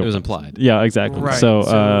kill the other It was one. implied. Yeah, exactly. Right. So,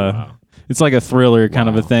 Wow. it's like a thriller kind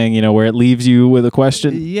of a thing, where it leaves you with a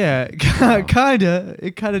question. Yeah, kinda.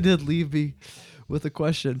 It kinda did leave me with a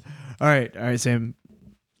question. All right, Sam.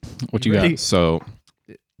 What you Ready? got? So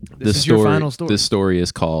This is your final story. This story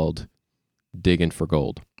is called Digging for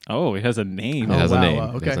Gold. Oh, it has a name. It has wow, a name.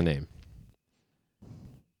 wow, It has okay. a name.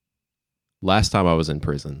 Last time I was in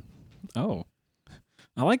prison, Oh.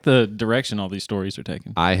 I like the direction all these stories are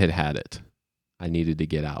taking. I had it. I needed to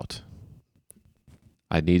get out.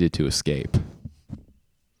 I needed to escape.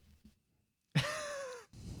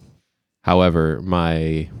 However,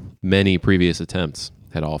 my many previous attempts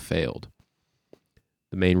had all failed.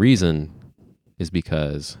 The main reason is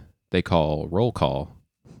because they call roll call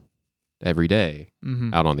every day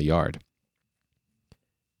out on the yard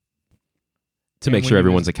to And make when sure you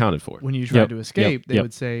everyone's accounted for. When you tried Yep, to escape, they yep.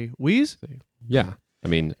 would say, "Wheeze." Yeah. I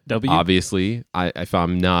mean, W. obviously, if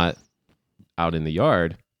I'm not out in the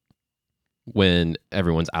yard when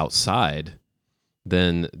everyone's outside,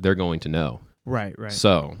 then they're going to know. Right.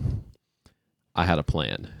 So I had a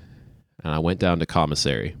plan, and I went down to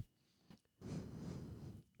commissary,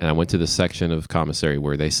 and I went to the section of commissary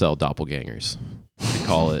where they sell doppelgangers. They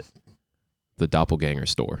call it the doppelganger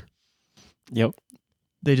store. Yep.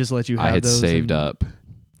 They just let you have I had those saved and- up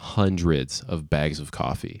hundreds of bags of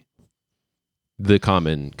coffee, the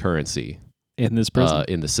common currency In this prison.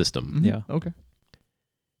 in the system. Mhm. Yeah. Okay.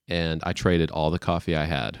 And I traded all the coffee I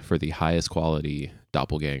had for the highest quality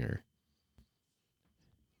doppelganger.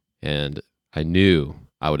 And I knew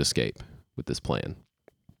I would escape with this plan.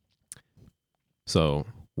 So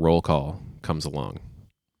roll call comes along.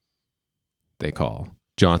 They call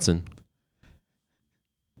Johnson,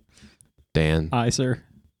 Dan, Aye, sir.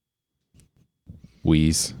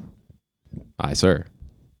 Wheeze. Aye, sir.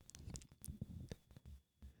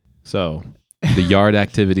 So the yard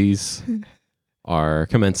activities are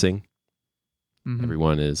commencing. Mhm.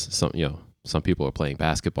 Everyone is some people are playing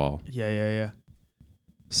basketball. Yeah.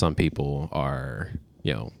 Some people are,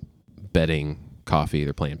 betting coffee,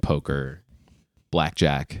 they're playing poker,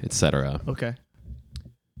 blackjack, etc. Okay.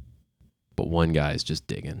 But one guy is just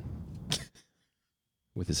digging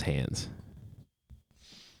with his hands.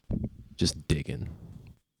 Just digging.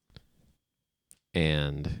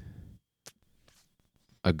 And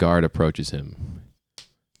a guard approaches him,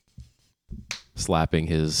 slapping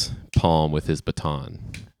his palm with his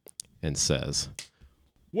baton, and says,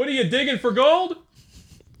 "What are you digging for gold?"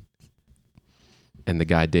 And the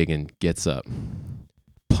guy digging gets up,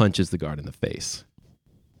 punches the guard in the face.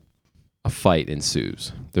 A fight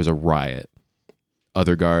ensues. There's a riot.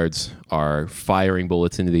 Other guards are firing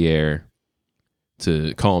bullets into the air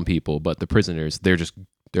to calm people, but the prisoners,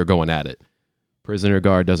 they're going at it. Prisoner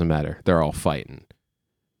guard doesn't matter. They're all fighting.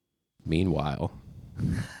 Meanwhile,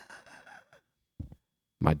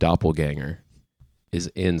 my doppelganger is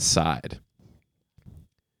inside,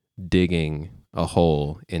 digging a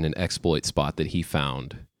hole in an exploit spot that he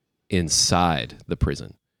found inside the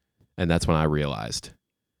prison. And that's when I realized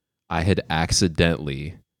I had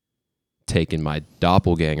accidentally taken my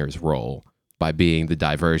doppelganger's role by being the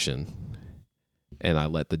diversion, and I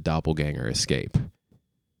let the doppelganger escape.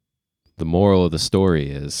 The moral of the story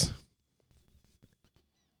is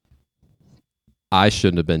I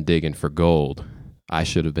shouldn't have been digging for gold. I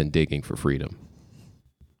should have been digging for freedom.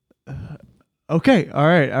 Okay. All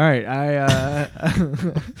right.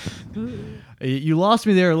 You lost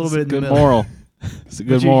me there a little It's bit a in the good middle. moral. It's a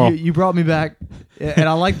good But moral. You brought me back, and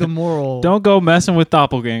I like the moral. Don't go messing with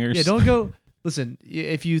doppelgangers. Yeah, don't go. Listen,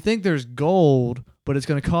 if you think there's gold, but it's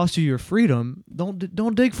going to cost you your freedom,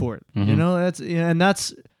 don't dig for it. You Mhm. know,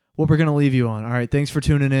 that's what we're going to leave you on. All right, thanks for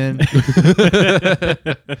tuning in.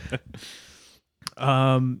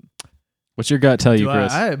 What's your gut tell you,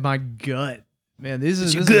 Chris? My gut, man, this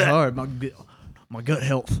is gut? hard. My gut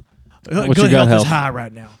health. What's your gut health? is high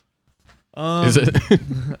right now. Is it?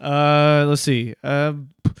 Let's see.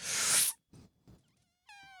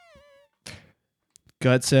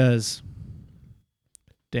 Gut says,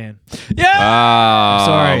 Dan. Oh,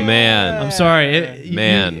 sorry. man. I'm sorry,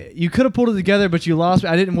 Man. You could have pulled it together, but you lost.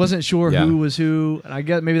 Wasn't sure Yeah. who was who, and I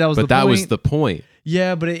guess maybe that was But the that point. was the point,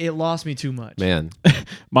 Yeah, but it lost me too much. man.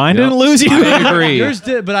 Mine Yep. didn't lose you. I agree. Yours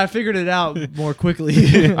did, but I figured it out more quickly.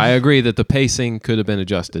 I agree that the pacing could have been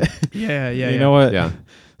adjusted. yeah. You know what? Yeah.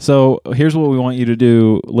 So here's what we want you to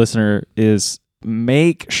do, listener, is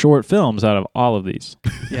make short films out of all of these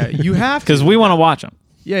Yeah, you have to. because we want to watch them.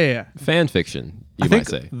 Yeah. Fan fiction, you I might think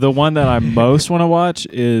say. the one that I most want to watch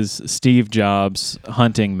is Steve Jobs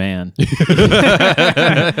hunting man.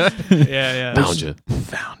 Yeah. Found you.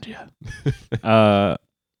 Found you.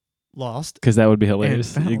 Lost. Because that would be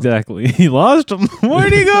hilarious. found. Exactly. He lost him.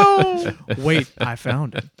 Where'd he go? Wait, I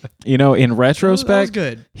found it. You know, in That was retrospect,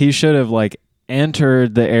 good. he should have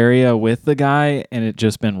entered the area with the guy and it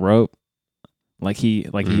just been rope. He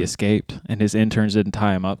escaped and his interns didn't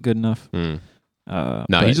tie him up good enough. No,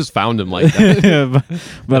 but- he just found him like that.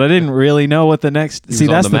 but I didn't really know what the next. He See, was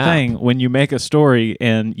on that's the the map. thing. When you make a story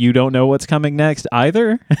and you don't know what's coming next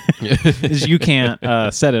either, is you can't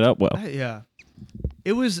set it up well. Yeah.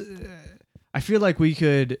 It was. I feel like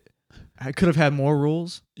I could have had more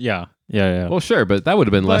rules. Yeah. Well, sure, but that would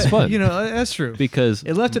have been less But, fun. You know, that's true. Because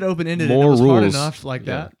It left it open ended. more It was hard rules. enough like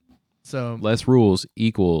Yeah. that. So less rules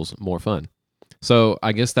equals more fun. So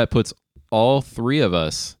I guess that puts all three of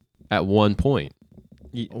us at one point.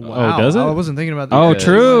 Wow. Oh, does it? I wasn't thinking about that. Oh,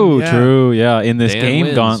 true, Yeah. true. Yeah, in this Dan game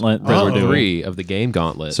wins gauntlet that we're round doing. 3 of the game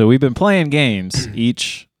gauntlet. So we've been playing games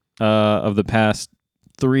each of the past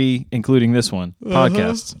 3, including this one,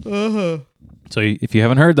 podcasts. So if you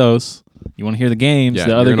haven't heard those, you want to hear the games, Yeah,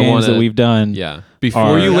 the you're other gonna games that wanna- we've done. yeah.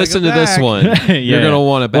 Before you Gotta listen go to this back. one, you're going to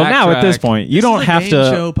want to backtrack. Well, now at this point, you This don't is a have game to.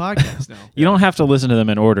 show podcast now. You don't have to listen to them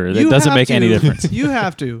in order. It You doesn't have make any to. difference. You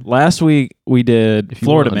have to. Last week we did If you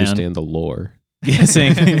Florida want to Man understand the lore.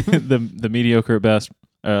 guessing the mediocre at best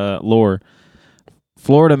lore.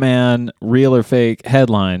 Florida Man, real or fake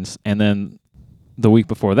headlines, and then the week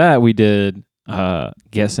before that we did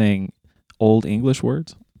guessing old English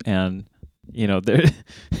words, and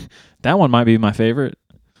that one might be my favorite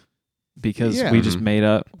because Yeah. we just made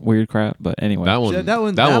up weird crap. But anyway, That one, That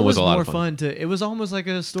one was a lot more of fun. It was almost like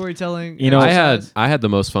a storytelling. You know, I had the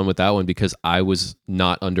most fun with that one because I was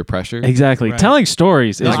not under pressure. exactly Right. telling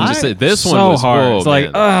stories is I can just say, this so one was hard. whoa, It's like,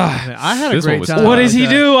 man. ugh, I had a This one great was time. fun. what does he with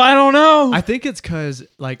that. do? I don't know. I think it's because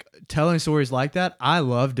like telling stories like that, I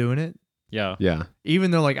love doing it. Yeah, Yeah.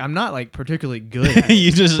 Even though like I'm not like particularly good at it.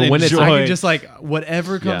 you just But when it's- enjoy. I can just like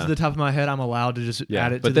whatever comes Yeah. to the top of my head, I'm allowed to just Yeah.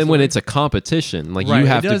 add it But to then the when story. it's a competition, like Right, you it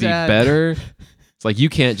have to does be add- better. It's like you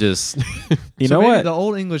can't just you So know maybe what? the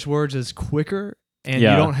old English words is quicker and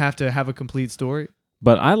Yeah. you don't have to have a complete story.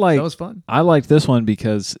 But I like That was fun. I liked this one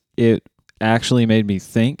because it actually made me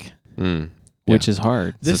think, Mm. which is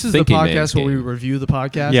hard. This a is the thinking man's podcast where we game. review the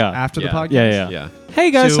podcast Yeah. after the Yeah. podcast. Yeah. Yeah.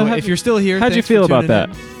 Hey guys, So so if you're still here, how'd you thanks for feel about tuning that?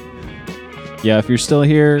 Yeah, if you're still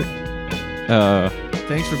here, in.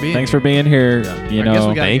 Thanks for being thanks for being here. You I guess we know,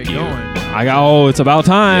 gotta thank get you. going. it's about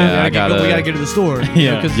time. Yeah, We gotta get to the store.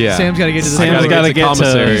 Yeah. Because Yeah. Sam's gotta get to the Sam's store. gotta get to-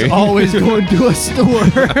 commissary. He's always going to a store.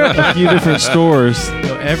 A few different stores.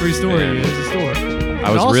 Every store Man. is a store.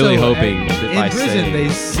 I was And really also, hoping that in by prison saying they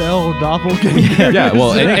sell doppelgangers. yeah,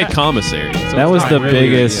 well, at commissary. So That it's was not the really-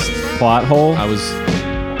 biggest plot hole. I was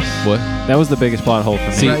what? That was the biggest plot hole for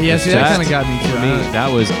me. See, Right, yeah, see, that kind of got me too. For me,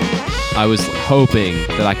 that was I was hoping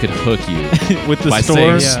that I could hook you With the by store.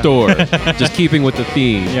 saying Yeah. store, just keeping with the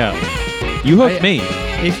theme. Yeah. You hooked I- me.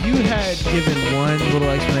 If you had given one little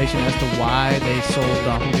explanation as to why they sold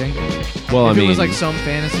doppelgangers, Well, if I mean, it was like some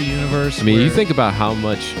fantasy universe. I mean, you where- think about how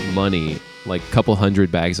much money, like a couple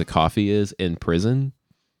hundred bags of coffee, is in prison.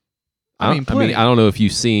 I mean, plenty. I don't know if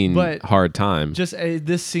you've seen But Hard Time, just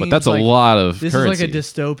this seems but that's like, a lot of This currency. is like a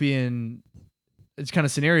dystopian. It's kind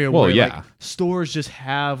of scenario Well, where yeah. like stores just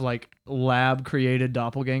have like lab created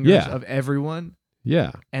doppelgangers Yeah. of everyone,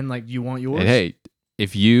 yeah. and like you want yours. And hey,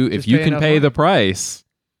 if you Just can pay enough pay money. the price,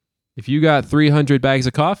 if you got 300 bags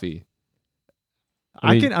of coffee,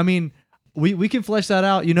 I mean- we can flesh that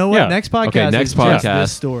out. You know what? Yeah. Next podcast. Okay, next is just podcast.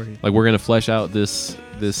 this story. like we're gonna flesh out this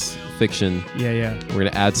fiction. Yeah. We're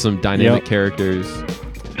gonna add some dynamic Yep. characters,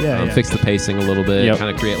 Yeah. fix the pacing a little bit, Yep.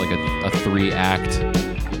 kind of create like a 3-act.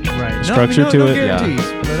 Right. structure to no it, yeah.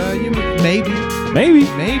 guarantees, but maybe. Maybe.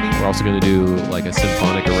 We're also gonna do like a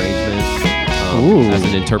symphonic arrangement Ooh. as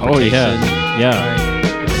an interpretation. Oh, yeah.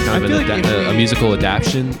 Right. It's I kind of feel an like if a we- musical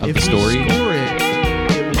adaptation of If the story. we score it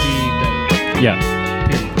would be better. Yeah.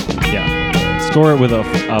 Period. Yeah. Score it with a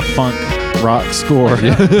funk rock score.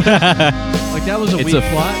 Like that was a It's weak a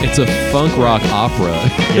plot. it's a funk rock opera.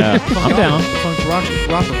 Yeah. I'm down. Funk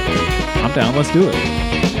rocker. I'm down. Let's do it.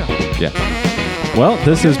 Yeah. Well,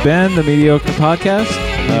 this has been the Mediocre Podcast.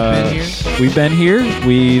 We've been here.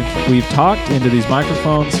 We've talked into these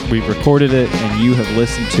microphones. We've recorded it, and you have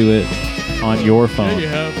listened to it on your phone.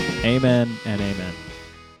 have. Amen and amen.